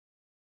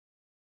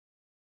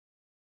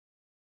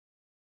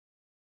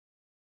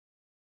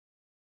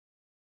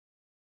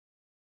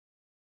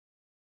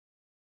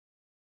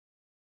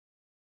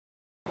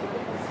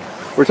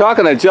We're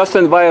talking to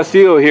Justin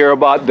Vallesillo here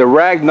about the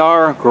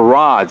Ragnarok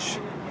Garage.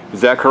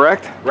 Is that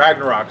correct?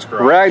 Ragnarok's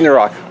Garage.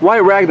 Ragnarok. Why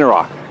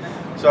Ragnarok?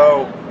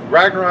 So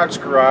Ragnarok's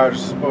Garage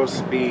is supposed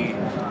to be,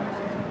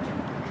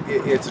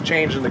 it's a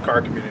change in the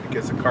car community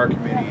because the car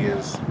community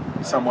is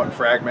somewhat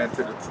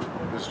fragmented.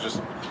 It's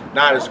just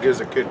not as good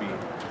as it could be.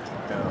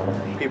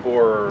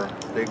 People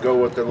they go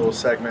with their little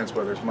segments,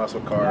 whether it's muscle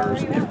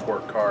cars,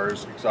 import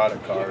cars,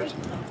 exotic cars,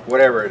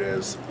 whatever it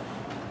is.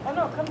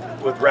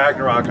 With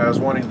Ragnarok, I was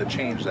wanting to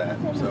change that.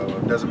 So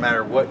it doesn't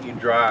matter what you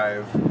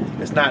drive.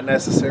 It's not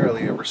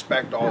necessarily a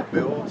respect all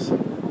builds.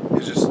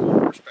 It's just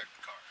respect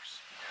the cars.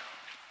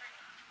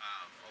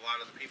 A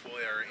lot of the people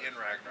that are in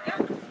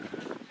Ragnarok,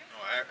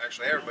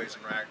 actually everybody's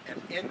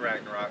in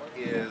Ragnarok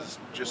is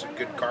just a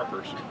good car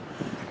person.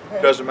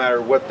 It doesn't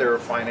matter what their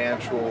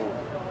financial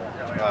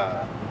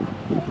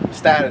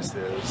status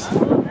is.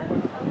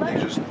 They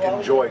just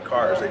enjoy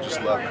cars. They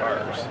just love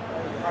cars.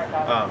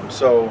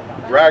 So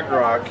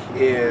Ragnarok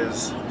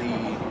is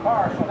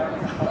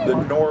the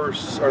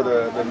Norse, or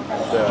the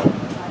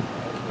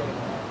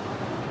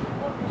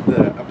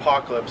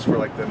apocalypse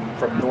for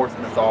from Norse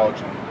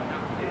mythology.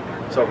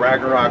 So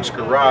Ragnarok's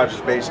Garage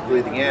is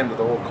basically the end of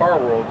the old car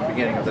world, the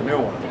beginning of the new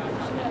one.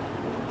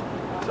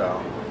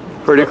 So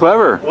pretty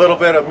clever. A little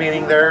bit of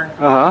meaning there.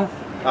 Uh-huh.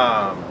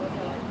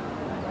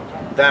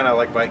 Then I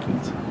like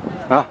Vikings.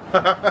 Huh?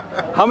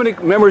 How many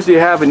members do you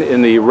have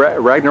in the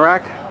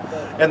Ragnarok?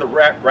 And the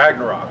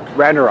Ragnarok.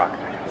 Ragnarok.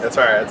 That's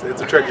all right.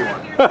 It's a tricky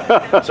one.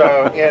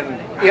 So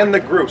in the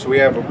groups, we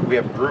have a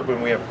group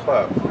and we have a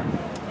club.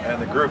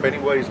 And the group,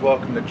 anybody's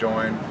welcome to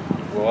join.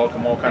 We'll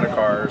welcome all kind of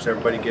cars.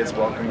 Everybody gets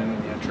welcome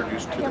and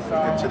introduced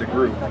into the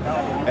group.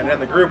 And in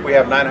the group, we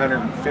have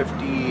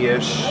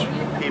 950-ish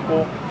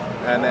people.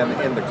 And then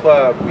in the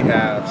club, we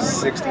have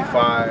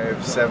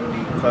 65,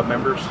 70 club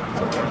members,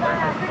 somewhere in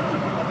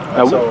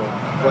there. So,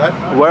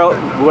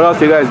 what else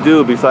do you guys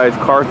do besides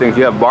car things?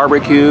 You have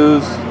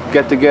barbecues,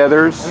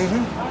 get-togethers?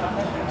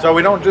 Mm-hmm. So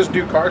we don't just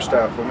do car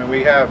stuff. I mean,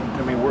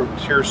 we're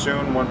here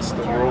soon once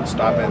the world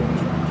stops it.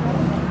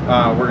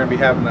 We're going to be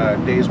having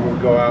days where we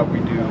go out. We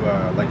do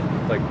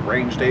like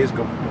range days.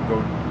 Go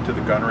to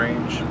the gun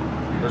range.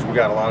 We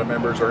got a lot of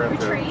members who are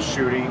into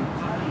shooting.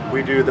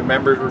 We do the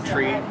members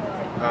retreat.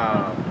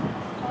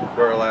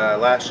 Where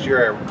last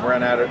year I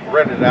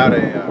rented out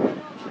a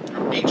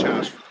beach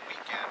house for the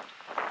weekend.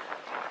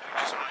 We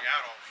just hung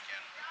out all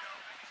weekend,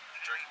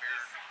 drank beer,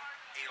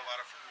 ate a lot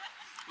of food.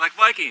 Like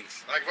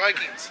Vikings. Like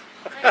Vikings.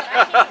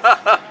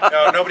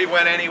 Nobody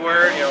went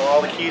anywhere.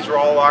 All the keys were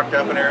all locked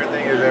up and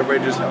everything.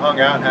 Everybody just hung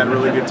out and had a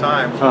really good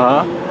time.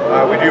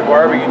 We do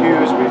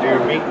barbecues. We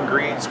do meet and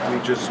greets. We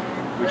just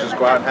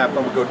go out and have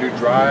fun. We go do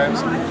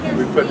drives.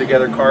 We put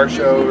together car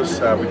shows.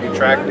 We do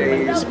track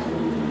days.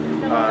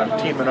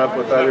 Teaming up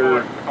with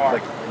other,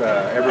 like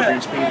Evergreen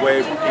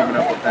Speedway, teaming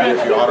up with them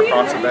to do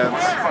autocross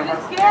events.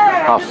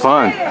 How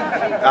fun!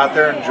 Out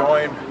there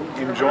enjoying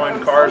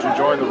cars,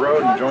 enjoying the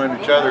road, enjoying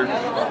each other.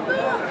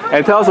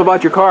 And tell us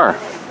about your car.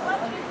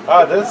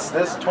 This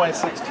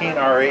 2016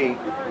 R8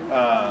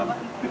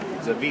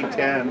 is a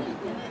V10.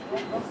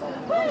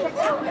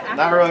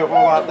 Not really a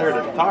whole lot there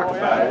to talk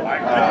about it.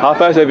 How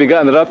fast have you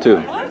gotten it up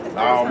to?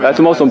 That's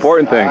the most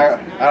important thing.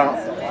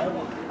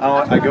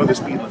 I go the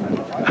speed limit.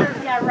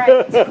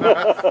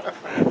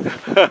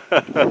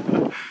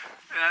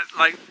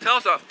 Tell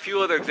us a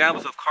few other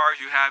examples of cars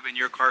you have in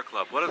your car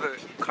club. What are the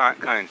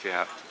kinds you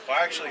have? Well,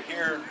 actually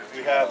here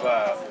we have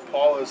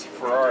Paula's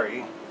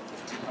Ferrari.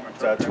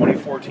 It's a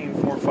 2014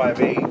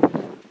 458. One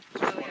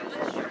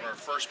of our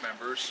first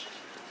members.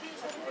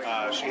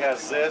 She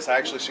has this.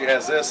 Actually, she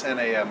has this in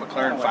a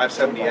McLaren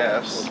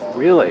 570S.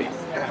 Really?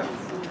 Yeah.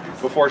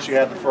 Before she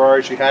had the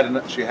Ferrari, she had an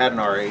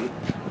R8.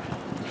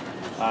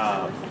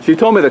 She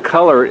told me the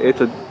color,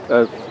 it's a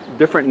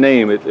different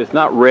name. It's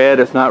not red,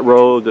 it's not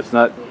rose, it's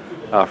not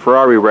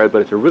Ferrari red,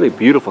 but it's a really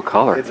beautiful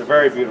color. It's a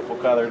very beautiful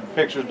color. The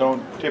pictures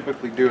don't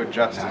typically do it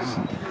justice.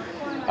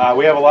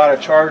 We have a lot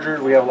of Chargers,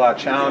 we have a lot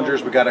of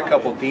Challengers, we got a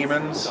couple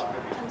Demons.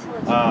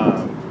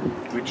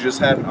 We just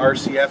had an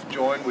RCF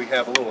join. We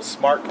have a little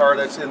smart car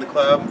that's in the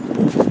club.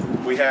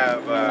 We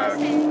have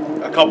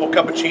a couple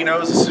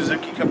Cappuccinos, the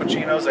Suzuki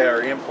Cappuccinos. They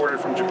are imported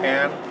from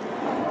Japan.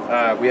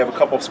 We have a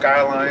couple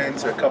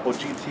Skylines, a couple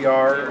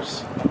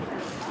GTRs,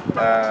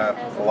 a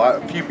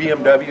few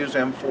BMWs,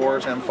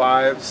 M4s,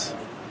 M5s.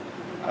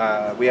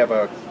 We have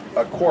a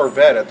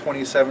Corvette, a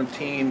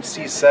 2017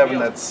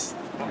 C7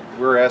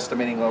 we're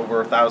estimating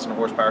over 1,000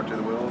 horsepower to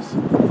the wheels.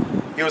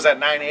 He was at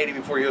 980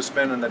 before he was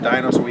spinning the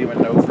dyno, so we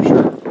even know for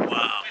sure.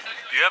 Wow.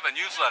 Do you have a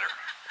newsletter?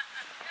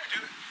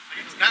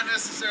 It's not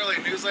necessarily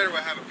a newsletter,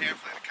 but I have a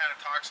pamphlet that kind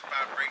of talks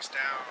about, breaks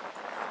down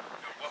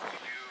what we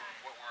do,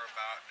 what we're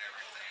about, and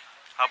everything.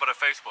 How about a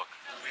Facebook?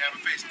 We have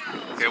a Facebook.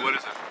 Okay, what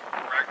is it?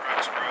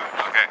 Ragnarok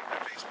Garage. Okay.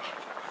 Facebook.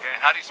 Okay,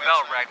 how do you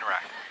spell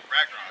Ragnarok?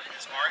 Ragnarok.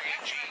 It's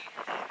R-A-G-N-A-R-O-K-S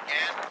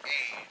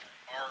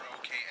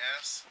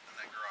and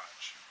then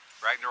Garage.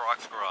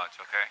 Ragnarok's Garage,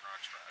 okay.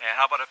 Garage. And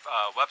how about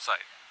a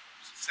website?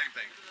 Same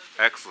thing.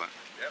 Excellent.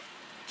 Yep.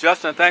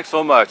 Justin, thanks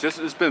so much.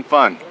 It's been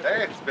fun.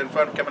 Hey, it's been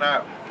fun coming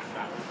out.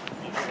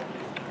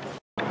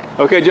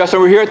 Okay,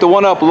 Justin, we're here at the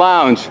One Up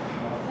Lounge.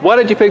 Why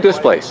did you pick this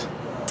place?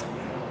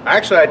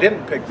 Actually, I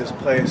didn't pick this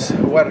place.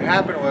 What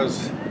happened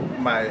was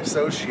my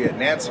associate,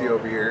 Nancy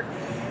over here,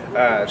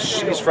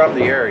 she's from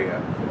the area.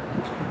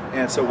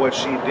 And so what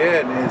she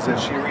did is that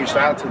she reached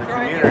out to the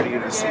community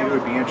to see who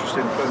would be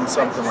interested in putting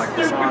something like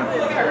this on.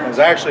 It was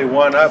actually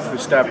One Up who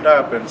stepped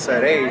up and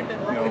said, hey,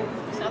 you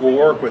know, we'll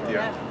work with you.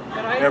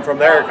 And from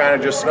there, it kind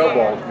of just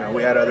snowballed. You know,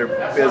 we had other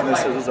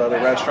businesses, other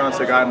restaurants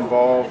that got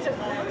involved.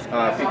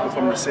 People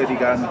from the city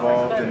got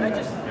involved, and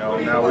you know,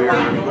 now we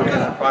are looking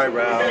at probably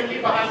around.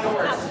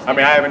 I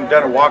mean, I haven't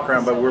done a walk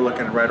around, but we're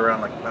looking at right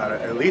around like about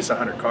at least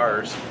 100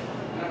 cars.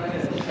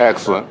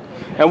 Excellent.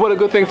 And what a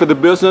good thing for the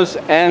business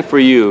and for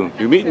you.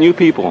 You meet new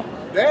people.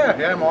 Yeah,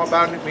 I'm all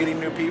about meeting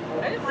new people.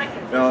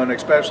 You know, and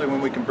especially when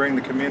we can bring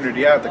the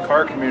community out, the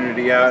car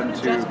community out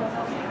into,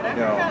 you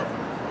know,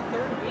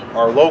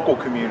 our local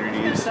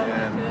communities,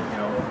 and you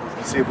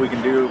know, see if we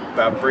can do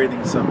about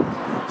breathing some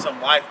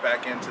life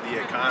back into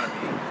the economy.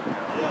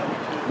 You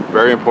know.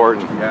 Very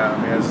important. Yeah,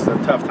 I mean, it's a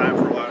tough time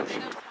for a lot of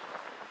people.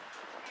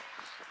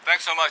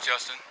 Thanks so much,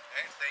 Justin.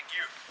 Hey, thank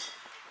you.